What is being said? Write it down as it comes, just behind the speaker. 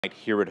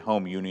Here at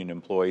home, union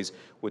employees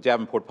with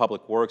Davenport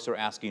Public Works are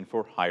asking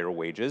for higher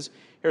wages.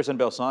 Harrison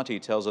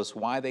Belsanti tells us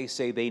why they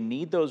say they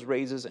need those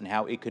raises and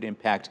how it could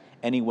impact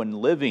anyone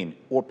living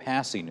or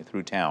passing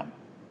through town.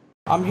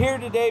 I'm here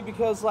today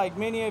because, like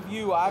many of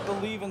you, I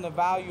believe in the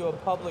value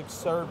of public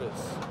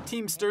service.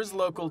 Teamsters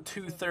Local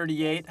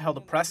 238 held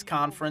a press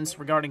conference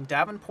regarding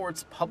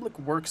Davenport's public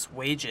works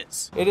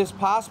wages. It is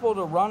possible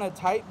to run a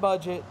tight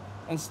budget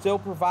and still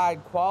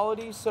provide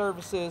quality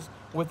services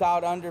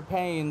without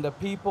underpaying the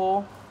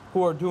people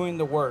who are doing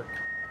the work.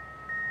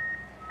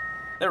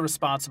 They're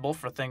responsible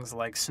for things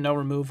like snow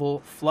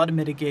removal, flood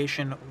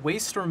mitigation,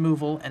 waste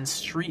removal, and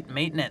street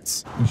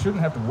maintenance. We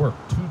shouldn't have to work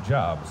 2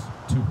 jobs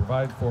to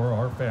provide for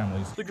our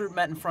families. The group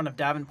met in front of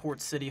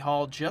Davenport City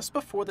Hall just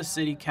before the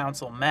city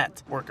council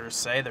met. Workers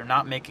say they're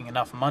not making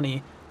enough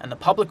money, and the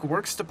Public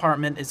Works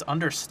Department is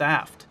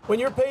understaffed. When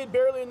you're paid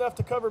barely enough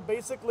to cover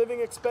basic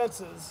living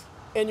expenses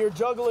and you're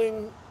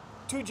juggling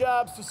 2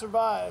 jobs to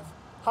survive,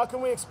 how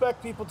can we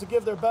expect people to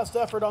give their best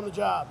effort on the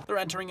job? They're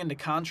entering into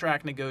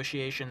contract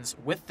negotiations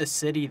with the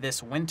city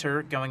this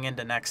winter going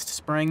into next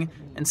spring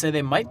and say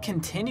they might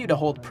continue to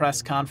hold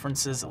press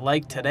conferences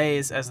like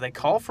today's as they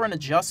call for an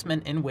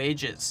adjustment in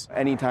wages.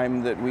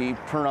 Anytime that we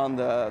turn on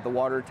the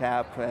water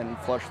tap and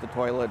flush the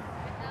toilet,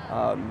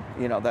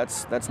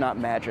 that's not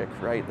magic,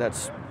 right?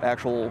 That's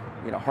actual,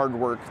 hard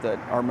work that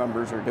our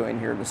members are doing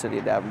here in the city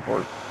of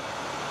Davenport.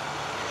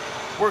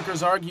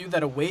 Workers argue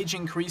that a wage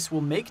increase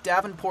will make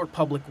Davenport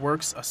Public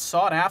Works a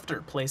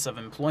sought-after place of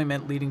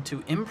employment, leading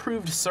to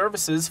improved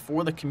services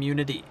for the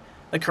community.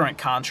 The current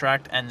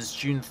contract ends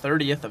June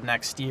 30th of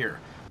next year.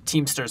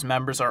 Teamsters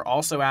members are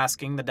also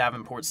asking the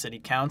Davenport City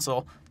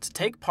Council to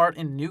take part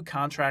in new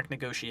contract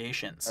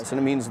negotiations. And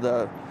it means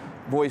the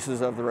voices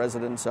of the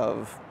residents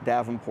of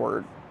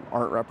Davenport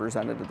aren't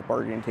represented at the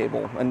bargaining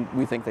table, and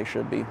we think they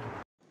should be.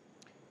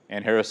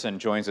 And Harrison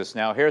joins us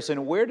now.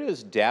 Harrison, where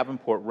does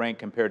Davenport rank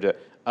compared to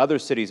other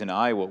cities in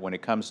Iowa when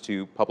it comes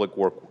to public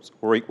works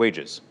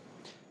wages?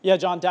 Yeah,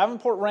 John,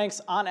 Davenport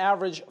ranks on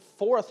average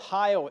 4th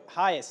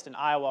highest in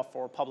Iowa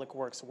for public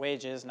works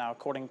wages. Now,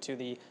 according to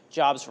the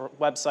jobs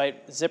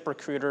website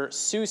ZipRecruiter,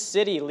 Sioux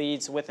City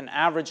leads with an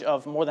average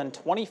of more than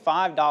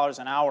 $25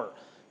 an hour.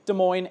 Des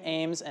Moines,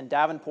 Ames, and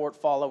Davenport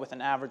follow with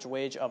an average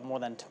wage of more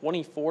than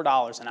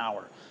 $24 an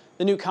hour.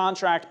 The new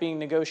contract being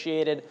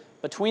negotiated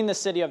between the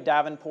city of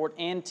Davenport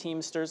and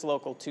Teamsters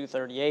Local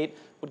 238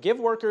 would give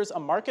workers a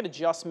market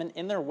adjustment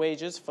in their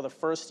wages for the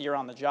first year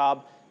on the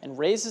job and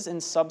raises in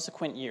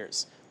subsequent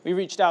years. We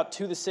reached out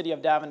to the city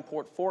of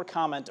Davenport for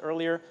comment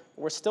earlier,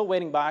 but we're still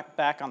waiting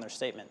back on their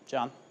statement.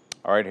 John?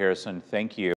 All right, Harrison, thank you.